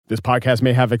This podcast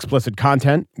may have explicit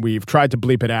content. We've tried to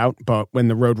bleep it out, but when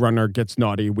the Roadrunner gets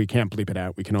naughty, we can't bleep it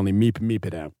out. We can only meep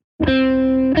it out.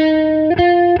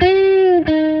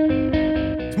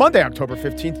 It's Monday, October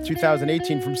 15th,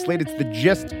 2018. From Slate, it's The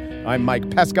Gist. I'm Mike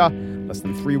Pesca. Less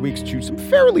than 3 weeks to some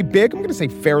fairly big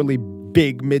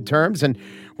midterms, and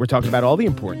we're talking about all the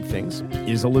important things.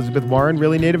 Is Elizabeth Warren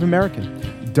really Native American?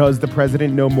 Does the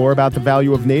president know more about the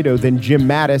value of NATO than Jim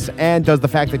Mattis? And does the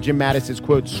fact that Jim Mattis is,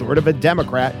 quote, sort of a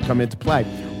Democrat come into play?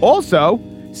 Also,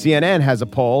 CNN has a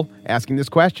poll asking this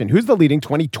question. Who's the leading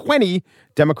 2020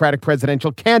 Democratic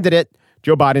presidential candidate?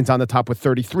 Joe Biden's on the top with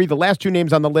 33. The last two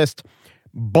names on the list,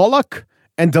 Bullock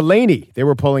and Delaney. They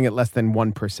were polling at less than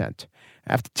 1%.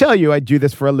 I have to tell you, I do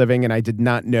this for a living, and I did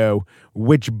not know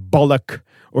which Bullock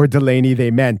or Delaney they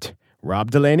meant.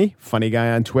 Rob Delaney, funny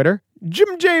guy on Twitter.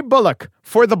 Jim J. Bullock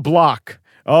for the block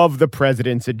of the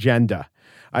president's agenda.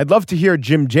 I'd love to hear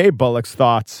Jim J. Bullock's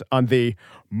thoughts on the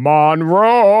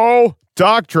Monroe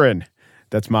Doctrine.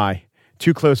 That's my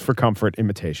too close for comfort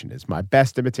imitation. It's my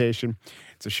best imitation.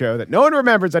 It's a show that no one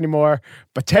remembers anymore,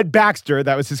 but Ted Baxter,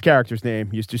 that was his character's name,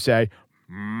 used to say,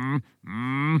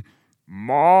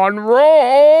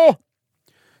 Monroe.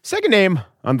 Second name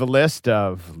on the list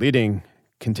of leading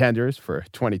contenders for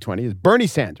 2020 is Bernie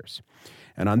Sanders.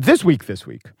 And on This Week,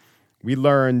 we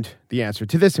learned the answer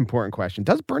to this important question.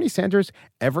 Does Bernie Sanders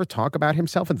ever talk about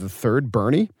himself as the third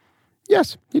Bernie?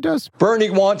 Yes, he does. Bernie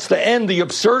wants to end the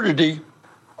absurdity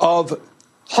of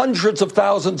hundreds of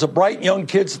thousands of bright young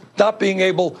kids not being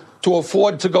able to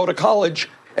afford to go to college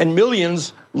and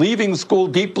millions leaving school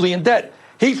deeply in debt.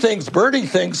 Bernie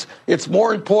thinks it's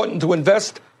more important to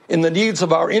invest in the needs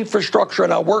of our infrastructure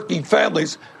and our working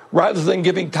families rather than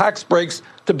giving tax breaks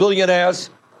to billionaires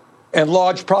and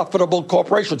large profitable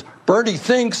corporations. Bernie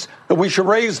thinks that we should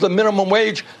raise the minimum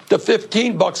wage to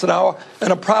 $15 an hour,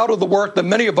 and I'm proud of the work that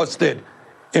many of us did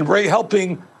in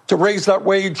helping to raise that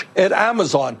wage at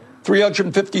Amazon.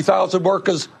 350,000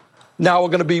 workers now are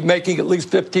going to be making at least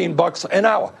 $15 an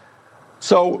hour.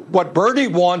 So what Bernie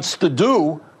wants to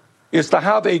do is to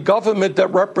have a government that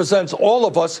represents all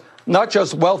of us, not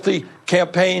just wealthy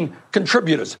campaign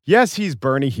contributors. Yes, he's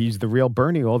Bernie. He's the real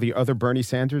Bernie. All the other Bernie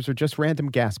Sanders are just random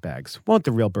gas bags. Won't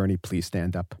the real Bernie please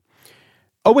stand up?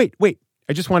 Oh, wait.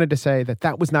 I just wanted to say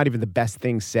that was not even the best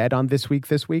thing said on This Week.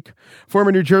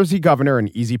 Former New Jersey governor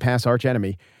and Easy Pass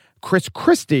archenemy Chris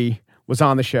Christie was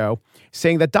on the show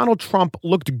saying that Donald Trump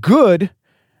looked good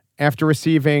after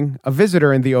receiving a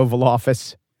visitor in the Oval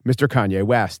Office, Mr. Kanye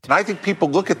West. And I think people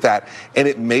look at that, and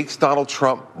it makes Donald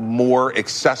Trump more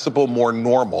accessible, more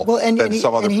normal than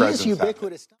some other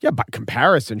presidents. Yeah, by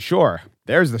comparison, sure.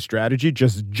 There's the strategy.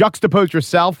 Just juxtapose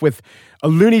yourself with a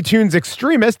Looney Tunes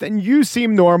extremist, and you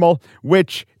seem normal,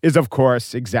 which is, of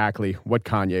course, exactly what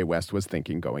Kanye West was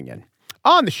thinking going in.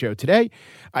 On the show today,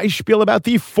 I spiel about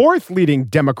the fourth leading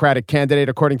Democratic candidate,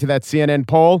 according to that CNN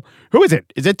poll. Who is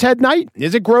it? Is it Ted Knight?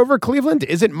 Is it Grover Cleveland?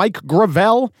 Is it Mike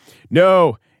Gravel?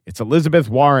 No. It's Elizabeth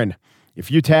Warren. If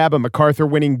you tab a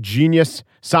MacArthur-winning genius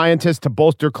scientist to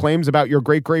bolster claims about your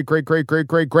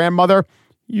great-great-great-great-great-great-grandmother,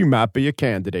 you might be a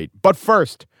candidate. But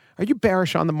first, are you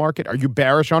bearish on the market? Are you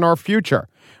bearish on our future?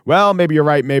 Well, maybe you're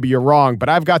right, maybe you're wrong, but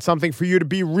I've got something for you to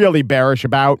be really bearish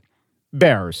about.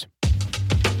 Bears.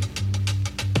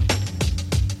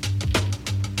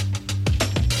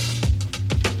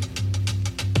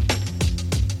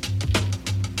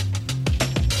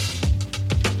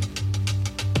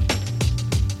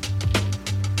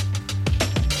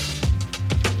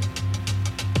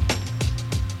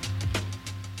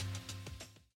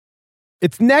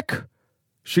 Its neck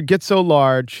should get so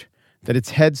large that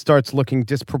its head starts looking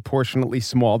disproportionately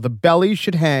small. The belly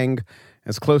should hang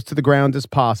as close to the ground as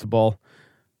possible.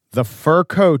 The fur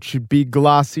coat should be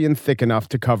glossy and thick enough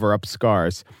to cover up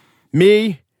scars.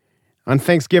 Me, on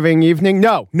Thanksgiving evening?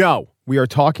 No. We are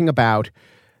talking about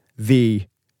the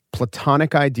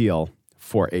platonic ideal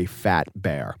for a fat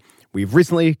bear. We've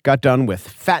recently got done with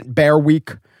Fat Bear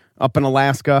Week up in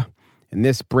Alaska, and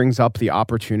this brings up the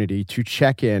opportunity to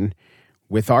check in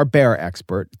with our bear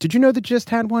expert. Did you know that just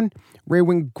had one? Rae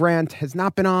Wynn-Grant has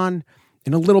not been on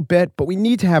in a little bit, but we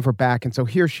need to have her back. And so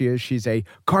here she is. She's a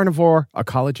carnivore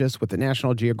ecologist with the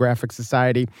National Geographic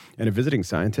Society and a visiting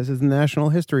scientist at the National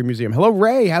History Museum. Hello,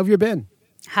 Rae. How have you been?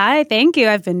 Hi, thank you.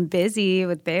 I've been busy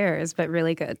with bears, but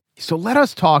really good. So let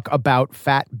us talk about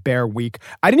Fat Bear Week.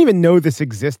 I didn't even know this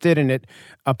existed, and it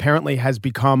apparently has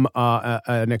become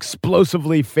an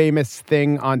explosively famous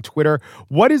thing on Twitter.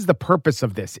 What is the purpose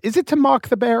of this? Is it to mock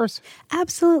the bears?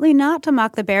 Absolutely not to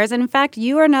mock the bears. And in fact,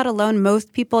 you are not alone.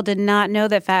 Most people did not know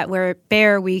that Fat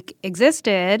Bear Week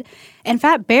existed. And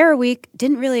Fat Bear Week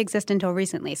didn't really exist until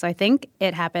recently. So I think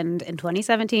it happened in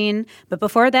 2017. But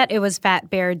before that, it was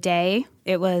Fat Bear Day.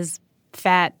 It was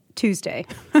Fat Tuesday.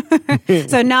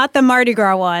 So not the Mardi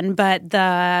Gras one, but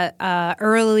the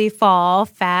early fall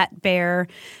Fat Bear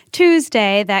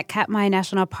Tuesday that Katmai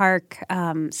National Park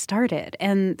started.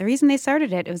 And the reason they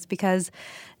started it was because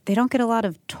they don't get a lot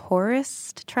of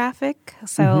tourist traffic.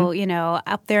 So,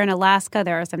 up there in Alaska,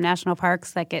 there are some national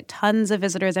parks that get tons of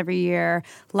visitors every year,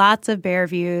 lots of bear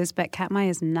views, but Katmai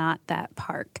is not that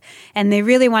park. And they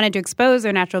really wanted to expose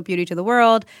their natural beauty to the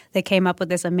world. They came up with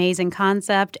this amazing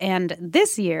concept. And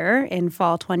this year, in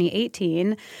fall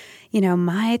 2018,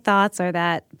 my thoughts are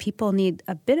that people need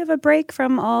a bit of a break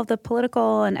from all the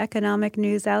political and economic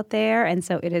news out there. And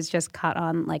so it has just caught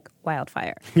on like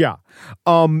wildfire. Yeah.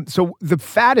 So the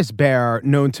fattest bear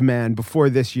known to man before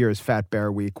this year's Fat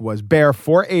Bear Week was Bear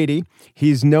 480.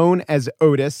 He's known as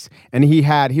Otis, and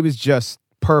he was just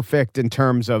perfect in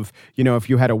terms of, if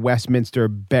you had a Westminster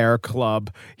Bear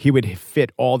Club, he would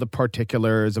fit all the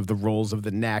particulars of the rolls of the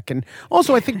neck. And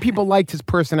also, I think people liked his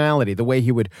personality, the way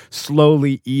he would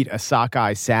slowly eat a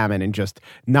sockeye salmon and just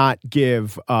not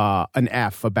give an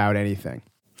F about anything.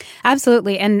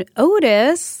 Absolutely. And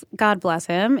Otis, God bless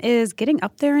him, is getting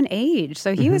up there in age.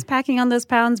 So he was packing on those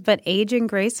pounds, but aging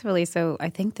gracefully. So I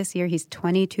think this year he's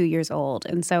 22 years old.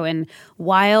 And so in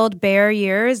wild bear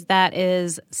years, that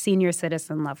is senior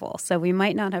citizen level. So we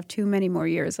might not have too many more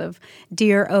years of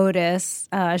dear Otis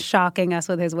shocking us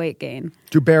with his weight gain.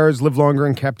 Do bears live longer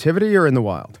in captivity or in the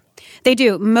wild? They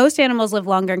do. Most animals live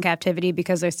longer in captivity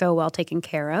because they're so well taken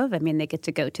care of. I mean, they get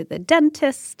to go to the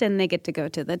dentist and they get to go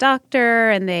to the doctor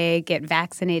and they get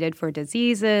vaccinated for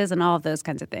diseases and all of those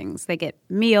kinds of things. They get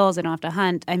meals. They don't have to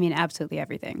hunt. I mean, absolutely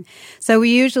everything. So we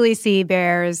usually see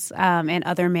bears and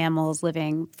other mammals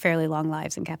living fairly long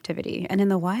lives in captivity. And in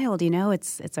the wild,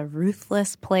 it's a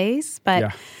ruthless place.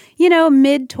 But,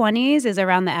 mid-20s is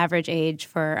around the average age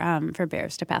for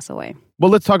bears to pass away. Well,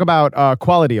 let's talk about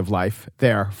quality of life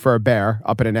there for a bear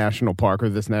up in a national park or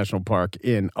this national park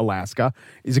in Alaska.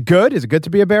 Is it good? Is it good to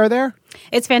be a bear there?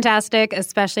 It's fantastic,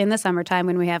 especially in the summertime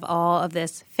when we have all of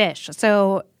this fish.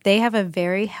 So they have a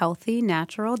very healthy,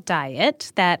 natural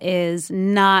diet that is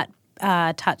not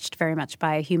touched very much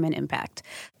by human impact.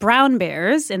 Brown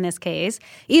bears, in this case,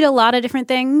 eat a lot of different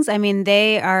things. I mean,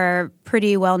 they are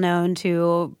pretty well known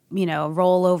to,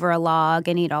 roll over a log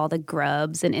and eat all the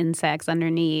grubs and insects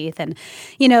underneath. And,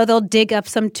 they'll dig up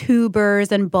some tubers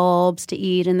and bulbs to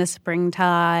eat in the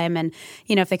springtime. And,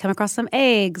 if they come across some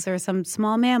eggs or some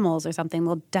small mammals or something,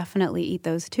 they'll definitely eat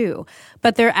those too.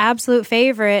 But their absolute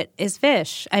favorite is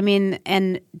fish. I mean,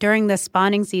 and during the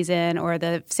spawning season or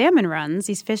the salmon runs,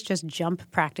 these fish just jump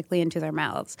practically into their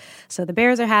mouths. So the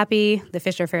bears are happy. The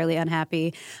fish are fairly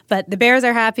unhappy. But the bears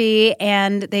are happy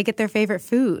and they get their favorite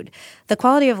food. The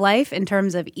quality of life in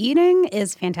terms of eating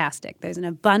is fantastic. There's an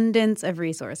abundance of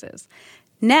resources.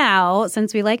 Now,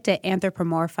 since we like to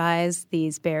anthropomorphize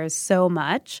these bears so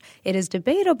much, it is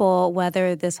debatable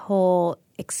whether this whole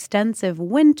extensive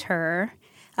winter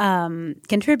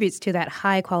contributes to that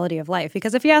high quality of life.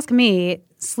 Because if you ask me,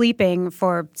 sleeping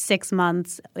for 6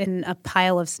 months in a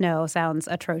pile of snow sounds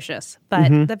atrocious.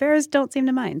 But the bears don't seem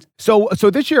to mind. So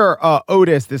this year,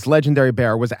 Otis, this legendary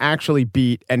bear, was actually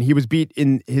beat, and he was beat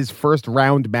in his first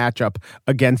round matchup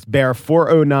against Bear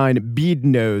 409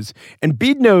 Beadnose. And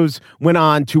Beadnose went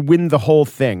on to win the whole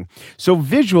thing. So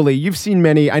visually, you've seen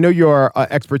many, I know your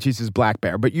expertise is black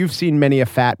bear, but you've seen many a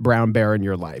fat brown bear in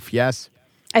your life, yes?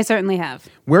 I certainly have.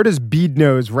 Where does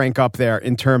Beadnose rank up there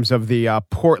in terms of the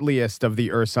portliest of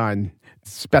the ursine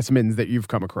specimens that you've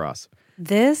come across?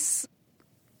 This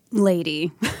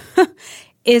lady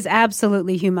is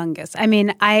absolutely humongous. I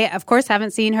mean, I, of course,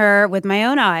 haven't seen her with my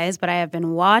own eyes, but I have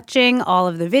been watching all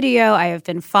of the video. I have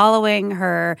been following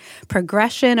her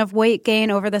progression of weight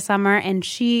gain over the summer, and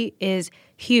she is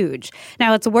huge.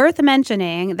 Now, it's worth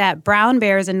mentioning that brown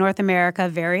bears in North America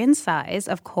vary in size,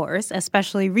 of course,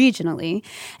 especially regionally.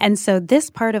 And so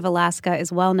this part of Alaska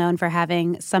is well known for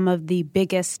having some of the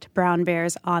biggest brown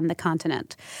bears on the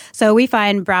continent. So we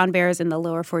find brown bears in the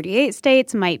lower 48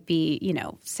 states might be,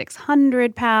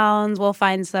 600 pounds. We'll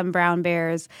find some brown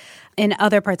bears In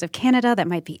other parts of Canada, that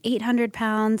might be 800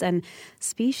 pounds. And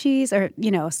species or,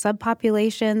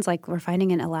 subpopulations like we're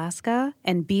finding in Alaska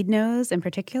and Beadnose in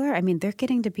particular, I mean, they're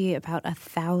getting to be about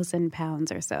 1,000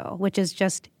 pounds or so, which is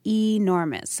just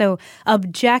enormous. So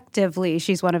objectively,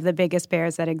 she's one of the biggest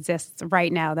bears that exists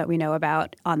right now that we know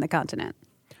about on the continent.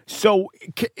 So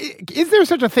is there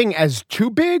such a thing as too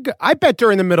big? I bet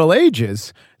during the Middle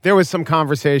Ages, there was some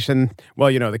conversation, well,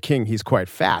 the king, he's quite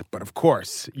fat, but of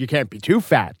course, you can't be too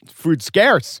fat. Food's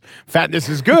scarce. Fatness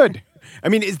is good. I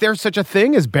mean, is there such a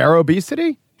thing as bear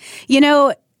obesity?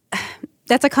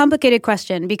 That's a complicated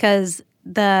question because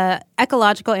the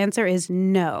ecological answer is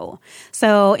no.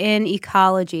 So in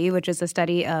ecology, which is a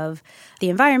study of the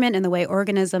environment and the way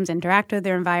organisms interact with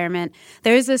their environment,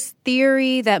 there's this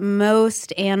theory that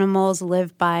most animals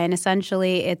live by, and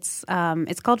essentially it's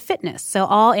called fitness. So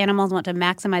all animals want to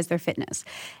maximize their fitness.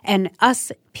 And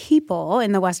us people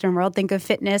in the Western world think of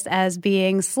fitness as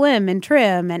being slim and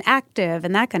trim and active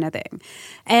and that kind of thing.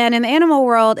 And in the animal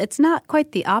world, it's not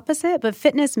quite the opposite, but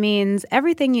fitness means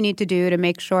everything you need to do to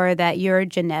make sure that your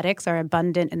genetics are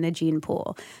abundant in the gene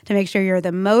pool, to make sure you're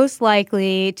the most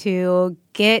likely to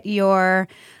get your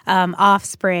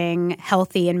offspring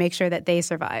healthy and make sure that they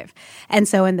survive. And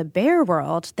so in the bear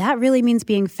world, that really means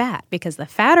being fat, because the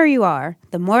fatter you are,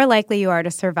 the more likely you are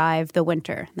to survive the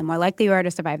winter. The more likely you are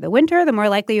to survive the winter, the more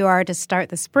likely you are to start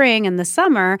the spring and the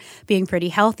summer being pretty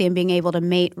healthy and being able to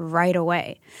mate right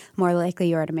away. The more likely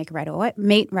you are to mate right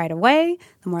away,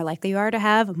 the more likely you are to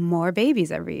have more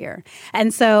babies every year.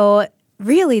 And so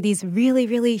really, these really,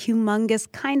 really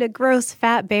humongous, kind of gross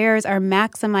fat bears are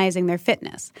maximizing their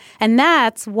fitness. And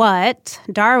that's what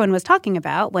Darwin was talking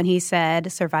about when he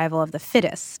said survival of the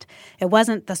fittest. It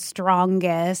wasn't the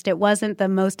strongest. It wasn't the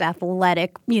most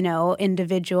athletic,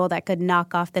 individual that could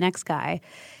knock off the next guy.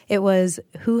 It was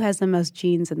who has the most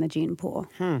genes in the gene pool.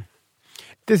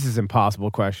 This is an impossible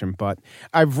question, but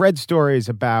I've read stories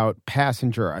about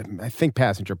passenger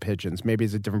pigeons, maybe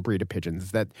it's a different breed of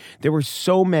pigeons, that there were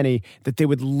so many that they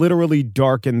would literally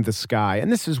darken the sky.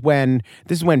 And this is when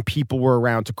people were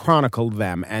around to chronicle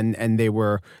them, and they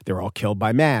were all killed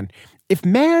by man. If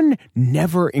man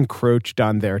never encroached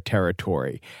on their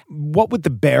territory, what would the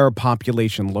bear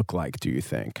population look like, do you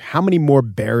think? How many more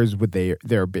bears would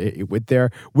there be? Would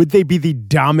they be the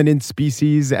dominant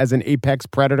species as an apex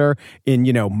predator in,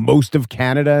 most of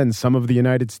Canada and some of the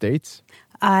United States?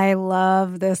 I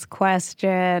love this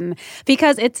question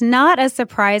because it's not as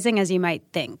surprising as you might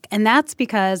think. And that's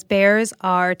because bears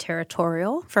are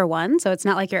territorial, for one. So it's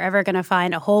not like you're ever going to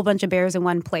find a whole bunch of bears in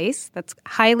one place. That's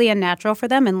highly unnatural for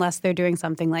them unless they're doing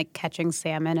something like catching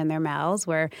salmon in their mouths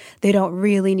where they don't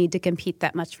really need to compete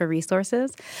that much for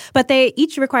resources. But they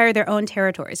each require their own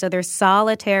territory. So they're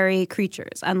solitary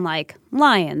creatures, unlike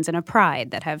lions in a pride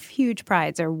that have huge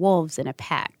prides or wolves in a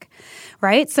pack.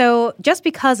 Right? So just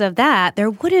because of that, there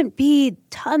wouldn't be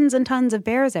tons and tons of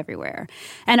bears everywhere.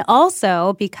 And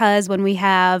also because when we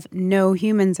have no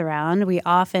humans around, we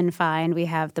often find we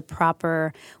have the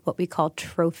proper, what we call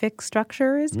trophic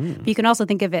structures. But you can also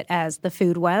think of it as the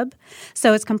food web.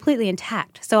 So it's completely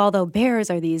intact. So although bears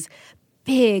are these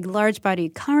big,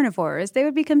 large-bodied carnivores, they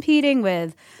would be competing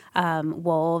with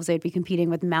wolves. They'd be competing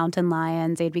with mountain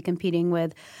lions. They'd be competing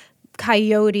with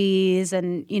coyotes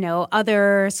and,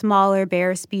 other smaller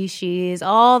bear species,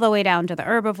 all the way down to the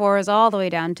herbivores, all the way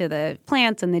down to the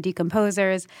plants and the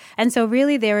decomposers. And so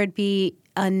really there would be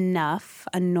a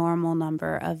normal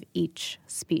number of each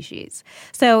species.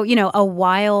 So, a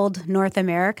wild North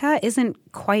America isn't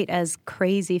quite as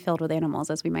crazy filled with animals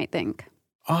as we might think.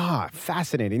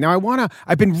 Fascinating. Now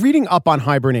I've been reading up on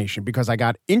hibernation because I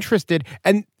got interested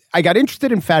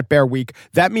in Fat Bear Week.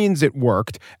 That means it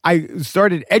worked. I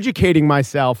started educating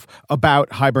myself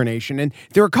about hibernation, and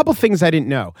there are a couple things I didn't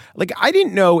know. Like, I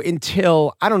didn't know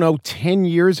until, 10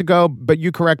 years ago, but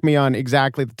you correct me on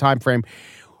exactly the time frame.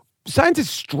 Scientists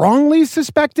strongly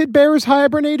suspected bears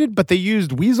hibernated, but they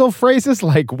used weasel phrases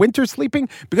like winter sleeping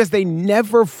because they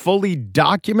never fully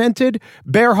documented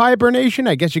bear hibernation.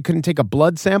 I guess you couldn't take a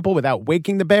blood sample without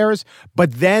waking the bears,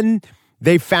 but then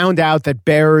they found out that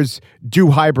bears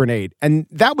do hibernate. And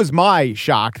that was my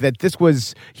shock that this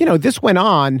went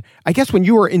on. I guess when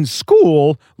you were in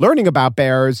school learning about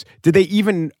bears, did they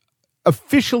even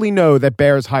officially know that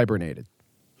bears hibernated?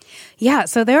 Yeah,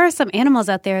 so there are some animals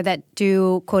out there that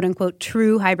do, quote unquote,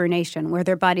 true hibernation, where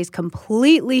their bodies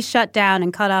completely shut down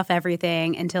and cut off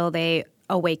everything until they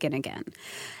awaken again.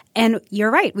 And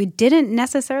you're right, we didn't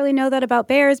necessarily know that about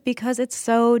bears because it's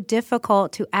so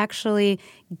difficult to actually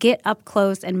get up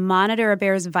close and monitor a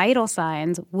bear's vital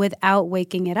signs without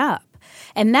waking it up.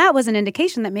 And that was an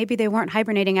indication that maybe they weren't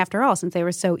hibernating after all, since they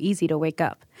were so easy to wake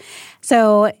up.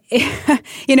 So,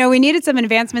 we needed some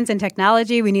advancements in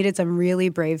technology. We needed some really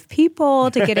brave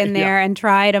people to get in there and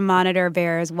try to monitor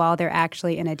bears while they're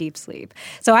actually in a deep sleep.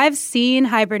 So I've seen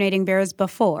hibernating bears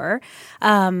before,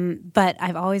 but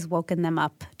I've always woken them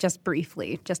up just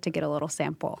briefly, just to get a little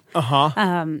sample.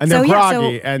 And they're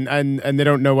groggy, and they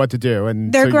don't know what to do.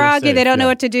 And they're groggy. They don't know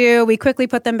what to do. We quickly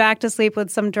put them back to sleep with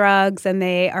some drugs, and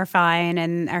they are fine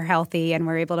and are healthy, and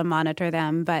we're able to monitor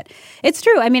them. But it's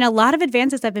true. I mean, a lot of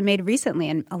advances have been made recently,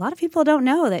 and a lot of people don't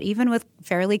know that even with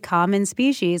fairly common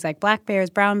species like black bears,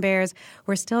 brown bears,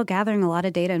 we're still gathering a lot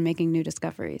of data and making new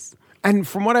discoveries. And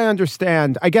from what I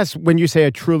understand, I guess when you say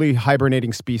a truly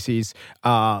hibernating species,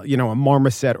 a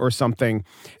marmoset or something,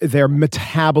 their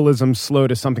metabolism slow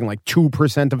to something like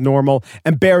 2% of normal,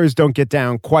 and bears don't get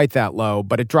down quite that low,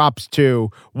 but it drops to,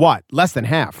 what, less than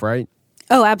half, right?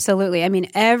 Oh, absolutely. I mean,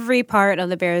 every part of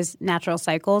the bear's natural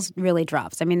cycles really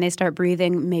drops. I mean, they start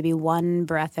breathing maybe one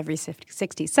breath every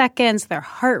 60 seconds. Their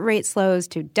heart rate slows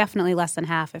to definitely less than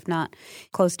half, if not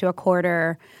close to a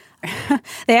quarter.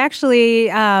 They actually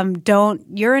don't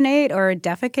urinate or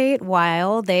defecate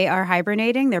while they are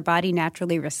hibernating. Their body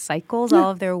naturally recycles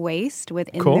all of their waste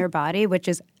within their body, which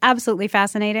is absolutely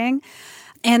fascinating.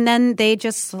 And then they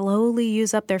just slowly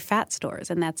use up their fat stores,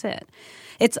 and that's it.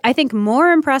 It's, I think,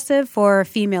 more impressive for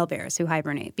female bears who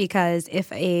hibernate, because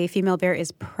if a female bear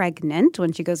is pregnant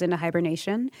when she goes into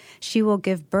hibernation, she will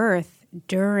give birth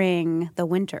during the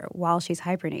winter while she's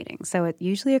hibernating. So it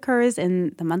usually occurs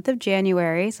in the month of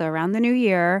January, so around the new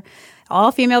year.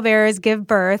 All female bears give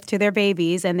birth to their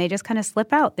babies, and they just kind of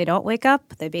slip out. They don't wake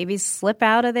up. The babies slip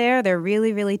out of there. They're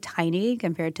really, really tiny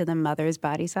compared to the mother's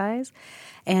body size.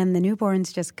 And the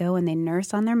newborns just go and they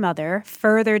nurse on their mother,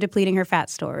 further depleting her fat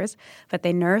stores. But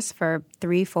they nurse for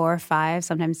 3, 4, 5,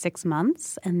 sometimes 6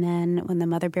 months. And then when the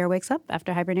mother bear wakes up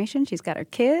after hibernation, she's got her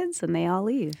kids, and they all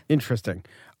leave. Interesting.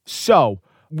 So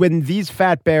when these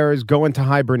fat bears go into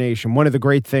hibernation, one of the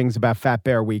great things about Fat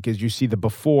Bear Week is you see the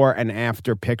before and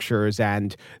after pictures,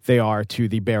 and they are, to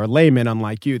the bear layman,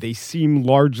 unlike you, they seem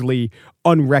largely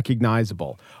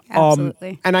unrecognizable.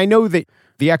 Absolutely. And I know that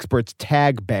the experts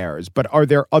tag bears, but are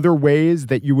there other ways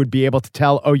that you would be able to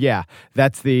tell, oh yeah,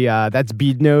 that's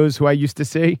Beadnose who I used to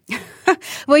see?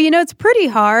 Well, it's pretty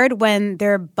hard when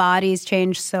their bodies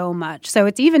change so much. So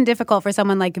it's even difficult for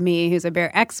someone like me, who's a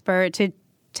bear expert, to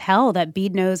tell that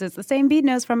Beadnose is the same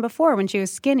Beadnose from before when she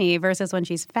was skinny versus when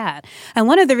she's fat. And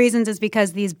one of the reasons is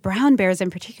because these brown bears in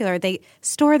particular, they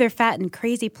store their fat in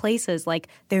crazy places like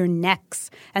their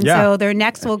necks. And so their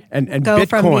necks will and go Bitcoin.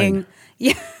 from being...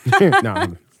 No,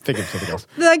 I'm thinking of something else.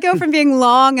 They go from being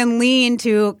long and lean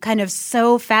to kind of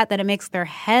so fat that it makes their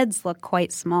heads look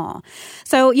quite small.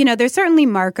 So, there's certainly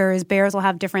markers. Bears will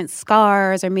have different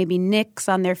scars or maybe nicks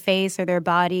on their face or their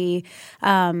body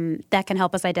that can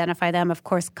help us identify them. Of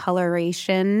course,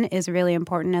 coloration is really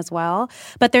important as well.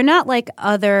 But they're not like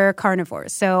other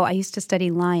carnivores. So I used to study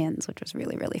lions, which was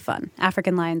really, really fun.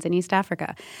 African lions in East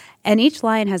Africa. And each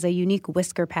lion has a unique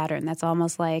whisker pattern that's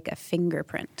almost like a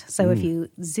fingerprint. So if you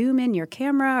zoom in your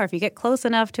camera, or if you get close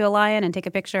enough to a lion and take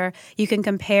a picture, you can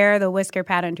compare the whisker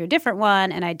pattern to a different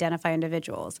one and identify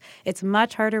individuals. It's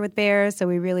much harder with bears, so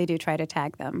we really do try to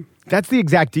tag them. That's the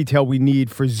exact detail we need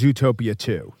for Zootopia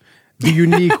 2, the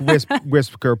unique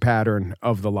whisker pattern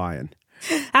of the lion.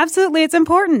 Absolutely. It's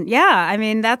important. Yeah. I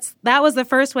mean, that was the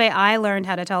first way I learned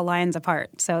how to tell lions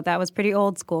apart. So that was pretty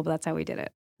old school, but that's how we did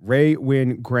it. Rae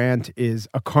Wynn-Grant is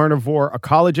a carnivore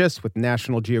ecologist with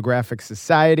National Geographic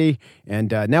Society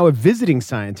and now a visiting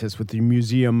scientist with the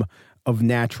Museum of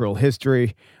Natural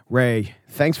History. Rae,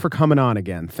 thanks for coming on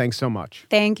again. Thanks so much.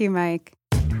 Thank you, Mike.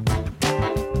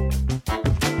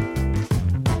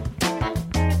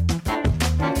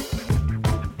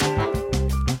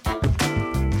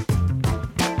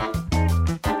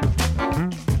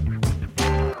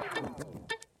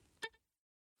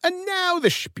 And now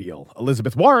the spiel.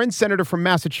 Elizabeth Warren, senator from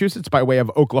Massachusetts by way of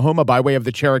Oklahoma, by way of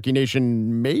the Cherokee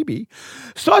Nation, maybe,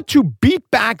 sought to beat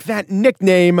back that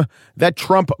nickname that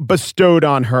Trump bestowed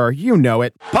on her. You know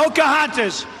it.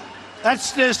 Pocahontas.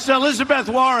 That's this Elizabeth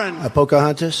Warren.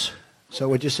 Pocahontas? Is that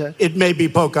what you said? It may be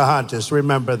Pocahontas.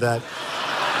 Remember that.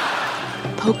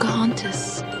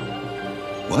 Pocahontas.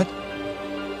 What?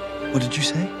 What did you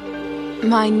say?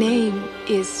 My name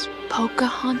is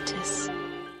Pocahontas.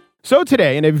 So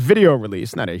today, in a video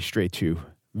release, not a straight-to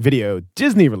video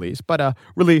Disney release, but a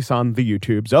release on the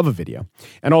YouTubes of a video,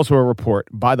 and also a report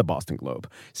by the Boston Globe.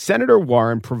 Senator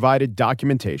Warren provided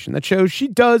documentation that shows she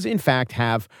does, in fact,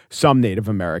 have some Native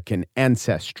American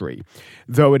ancestry,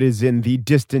 though it is in the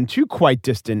distant to quite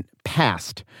distant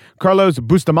past. Carlos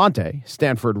Bustamante,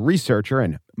 Stanford researcher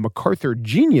and MacArthur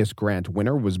Genius Grant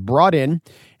winner, was brought in,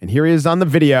 and here he is on the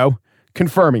video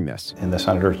confirming this. In the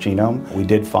senator's genome, we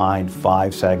did find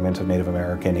 5 segments of Native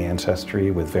American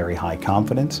ancestry with very high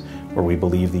confidence, where we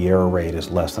believe the error rate is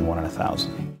less than 1 in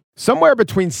 1,000. Somewhere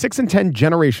between 6 and 10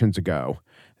 generations ago,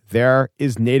 there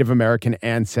is Native American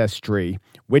ancestry,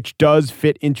 which does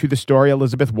fit into the story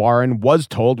Elizabeth Warren was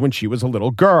told when she was a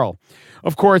little girl.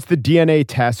 Of course, the DNA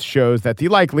test shows that the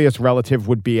likeliest relative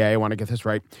would be I want to get this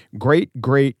right,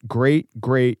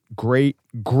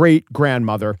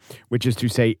 great-great-great-great-great-grandmother, which is to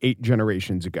say 8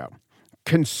 generations ago.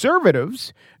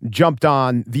 Conservatives jumped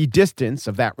on the distance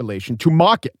of that relation to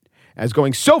mock it as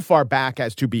going so far back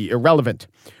as to be irrelevant.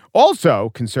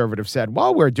 Also, conservatives said,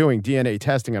 while we're doing DNA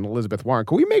testing on Elizabeth Warren,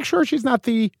 can we make sure she's not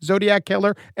the Zodiac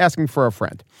killer? Asking for a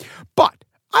friend. But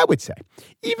I would say,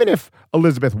 even if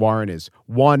Elizabeth Warren is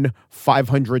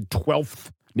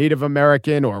 1/512th Native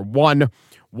American or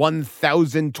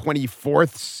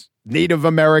 1/1024th Native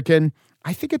American,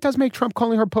 I think it does make Trump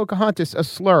calling her Pocahontas a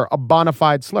slur, a bona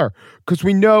fide slur, because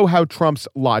we know how Trump's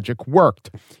logic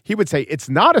worked. He would say it's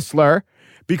not a slur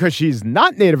because she's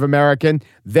not Native American,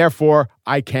 therefore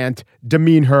I can't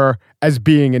demean her as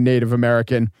being a Native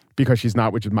American because she's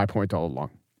not, which is my point all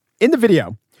along. In the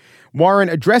video, Warren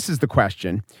addresses the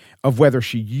question of whether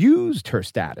she used her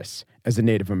status as a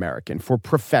Native American for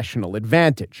professional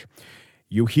advantage.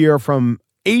 You hear from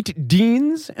 8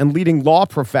 deans and leading law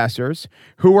professors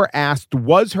who were asked,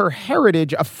 was her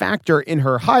heritage a factor in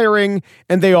her hiring?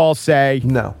 And they all say,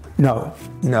 No.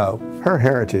 Her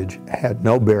heritage had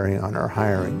no bearing on her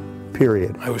hiring,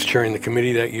 period. I was chairing the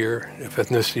committee that year. If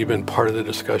ethnicity had been part of the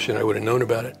discussion, I would have known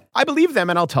about it. I believe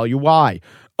them, and I'll tell you why.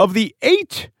 Of the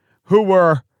 8 who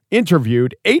were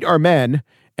interviewed, 8 are men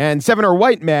and 7 are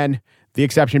white men, the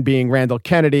exception being Randall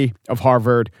Kennedy of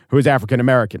Harvard, who is African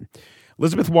American.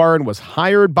 Elizabeth Warren was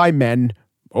hired by men,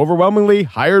 overwhelmingly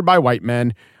hired by white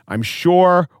men. I'm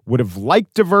sure would have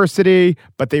liked diversity,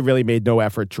 but they really made no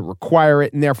effort to require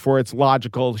it, and therefore it's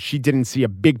logical she didn't see a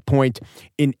big point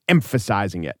in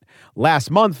emphasizing it. Last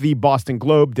month, the Boston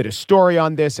Globe did a story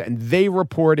on this, and they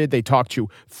talked to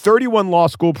 31 law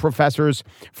school professors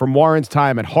from Warren's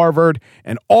time at Harvard,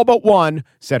 and all but one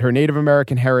said her Native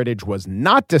American heritage was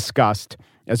not discussed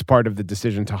as part of the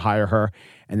decision to hire her,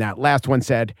 and that last one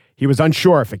said he was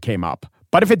unsure if it came up,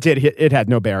 but if it did, it had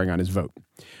no bearing on his vote.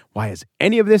 Why is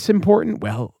any of this important?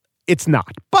 Well, it's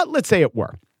not, but let's say it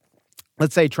were.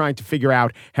 Let's say trying to figure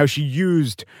out how she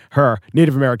used her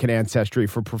Native American ancestry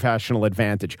for professional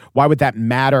advantage. Why would that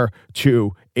matter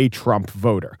to a Trump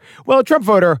voter? Well, a Trump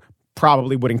voter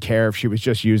probably wouldn't care if she was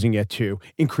just using it to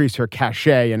increase her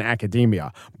cachet in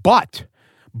academia. But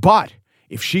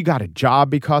if she got a job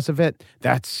because of it,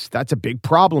 that's a big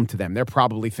problem to them. They're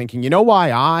probably thinking, you know why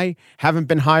I haven't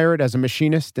been hired as a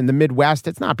machinist in the Midwest?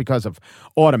 It's not because of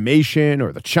automation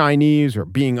or the Chinese or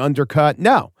being undercut.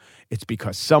 No, it's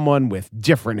because someone with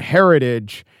different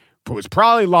heritage who was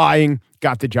probably lying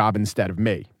got the job instead of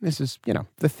me. This is,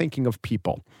 the thinking of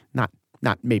people, not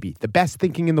maybe the best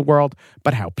thinking in the world,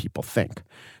 but how people think.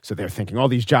 So they're thinking all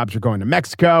these jobs are going to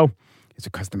Mexico. Is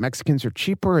it because the Mexicans are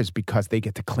cheaper? Is it because they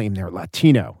get to claim they're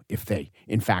Latino, if they,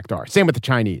 in fact, are? Same with the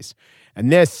Chinese.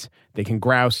 And this, they can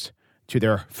grouse to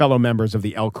their fellow members of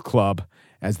the Elk Club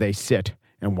as they sit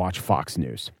and watch Fox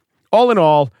News. All in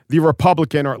all, the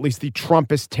Republican, or at least the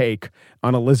Trumpist take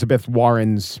on Elizabeth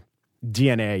Warren's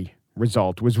DNA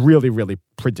result was really, really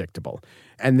predictable.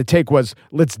 And the take was,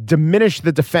 let's diminish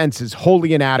the defense as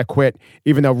wholly inadequate,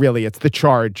 even though really it's the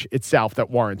charge itself that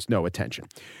warrants no attention.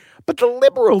 But the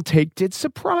liberal take did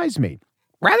surprise me.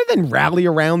 Rather than rally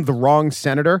around the wrong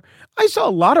senator, I saw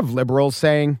a lot of liberals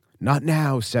saying, not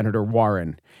now, Senator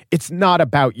Warren. It's not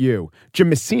about you. Jim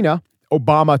Messina,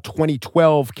 Obama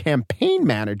 2012 campaign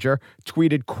manager,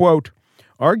 tweeted, quote,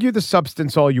 argue the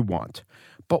substance all you want.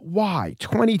 But why,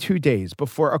 22 days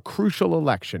before a crucial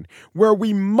election where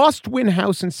we must win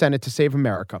House and Senate to save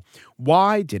America,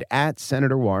 why did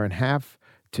Senator Warren have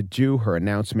to do her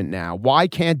announcement now? Why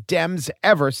can't Dems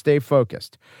ever stay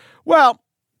focused? Well,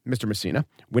 Mr. Messina,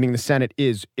 winning the Senate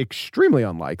is extremely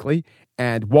unlikely,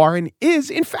 and Warren is,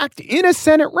 in fact, in a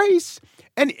Senate race.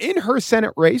 And in her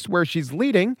Senate race, where she's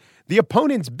leading, the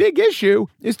opponent's big issue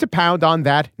is to pound on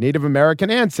that Native American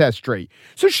ancestry.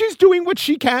 So she's doing what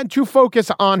she can to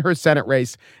focus on her Senate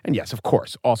race, and yes, of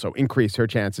course, also increase her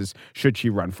chances should she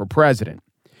run for president.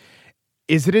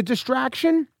 Is it a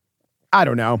distraction? I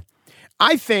don't know.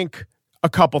 I think a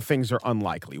couple things are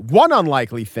unlikely. One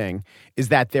unlikely thing is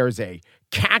that there's a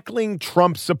cackling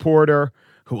Trump supporter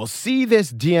who will see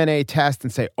this DNA test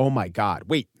and say, oh my God,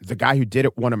 wait, the guy who did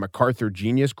it won a MacArthur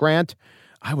Genius Grant?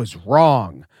 I was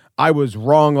wrong.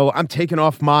 I'm taking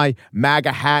off my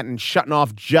MAGA hat and shutting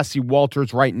off Jesse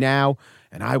Walters right now.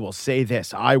 And I will say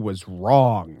this, I was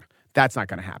wrong. That's not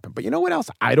going to happen. But you know what else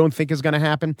I don't think is going to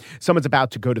happen? Someone's about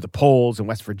to go to the polls in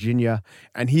West Virginia,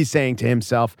 and he's saying to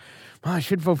himself, well, I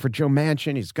should vote for Joe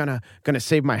Manchin. He's gonna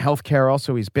save my health care.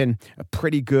 Also, he's been a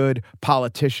pretty good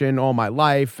politician all my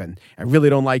life, and I really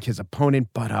don't like his opponent.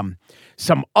 But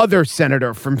some other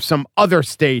senator from some other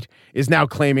state is now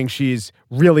claiming she's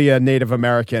really a Native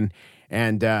American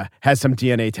and has some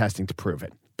DNA testing to prove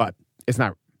it. But it's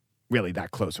not really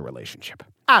that close a relationship.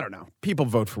 I don't know. People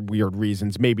vote for weird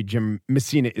reasons. Maybe Jim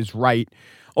Messina is right.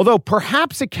 Although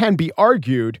perhaps it can be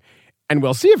argued, and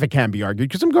we'll see if it can be argued,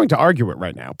 because I'm going to argue it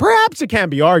right now. Perhaps it can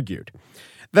be argued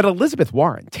that Elizabeth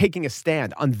Warren taking a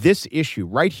stand on this issue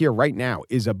right here, right now,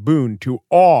 is a boon to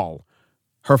all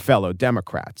her fellow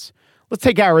Democrats. Let's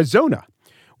take Arizona,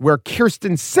 where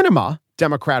Kyrsten Sinema,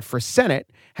 Democrat for Senate,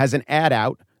 has an ad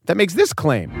out that makes this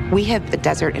claim. We have the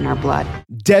desert in our blood.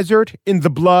 Desert in the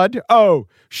blood? Oh,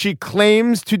 she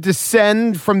claims to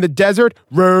descend from the desert?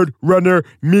 Road runner,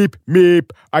 meep, meep.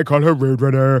 I call her Road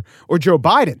Runner. Or Joe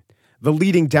Biden, the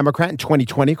leading Democrat in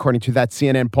 2020, according to that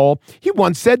CNN poll. He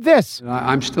once said this.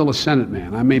 I'm still a Senate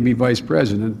man. I may be vice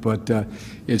president, but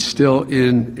it's still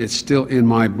in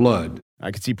my blood. I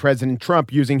could see President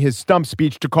Trump using his stump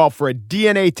speech to call for a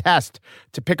DNA test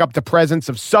to pick up the presence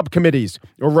of subcommittees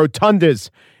or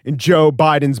rotundas in Joe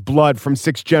Biden's blood from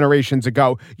 6 generations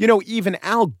ago. You know, even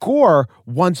Al Gore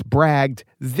once bragged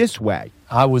this way.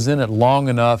 I was in it long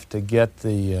enough to get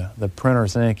the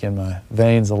printer's ink in my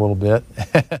veins a little bit.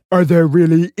 Are they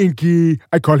really inky?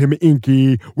 I call him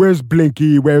Inky. Where's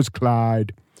Blinky? Where's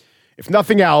Clyde? If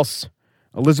nothing else,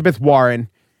 Elizabeth Warren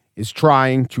is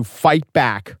trying to fight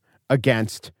back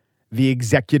against the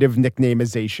executive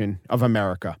nicknameization of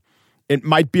America. It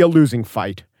might be a losing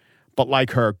fight, but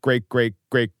like her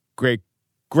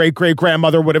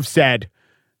great-great-great-great-great-great-grandmother would have said,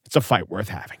 it's a fight worth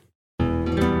having.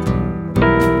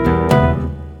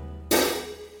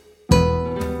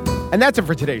 And that's it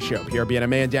for today's show. PRB and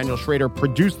man Daniel Schrader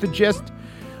produced The Gist.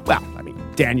 Well,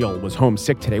 Daniel was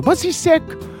homesick today. Was he sick?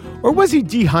 Or was he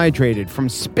dehydrated from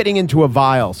spitting into a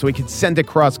vial so he could send it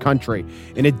cross country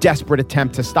in a desperate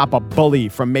attempt to stop a bully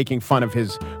from making fun of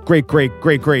his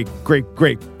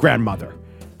great-great-great-great-great-great-grandmother?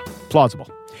 Plausible.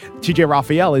 TJ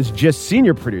Raphael is just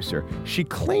senior producer. She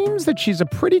claims that she's a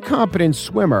pretty competent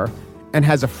swimmer and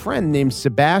has a friend named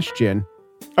Sebastian.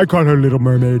 I call her Little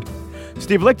Mermaid.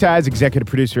 Steve Lichtai is executive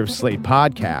producer of Slate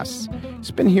Podcasts. He's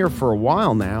been here for a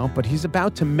while now, but he's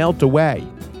about to melt away.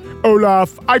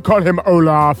 Olaf, I call him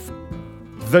Olaf.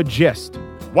 The Gist.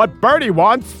 What Bertie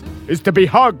wants is to be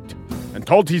hugged and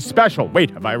told he's special.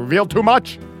 Wait, have I revealed too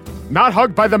much? Not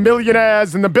hugged by the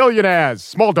millionaires and the billionaires,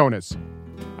 small donors.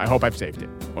 I hope I've saved it.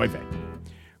 Oy vey.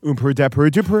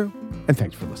 Depru, and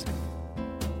thanks for listening.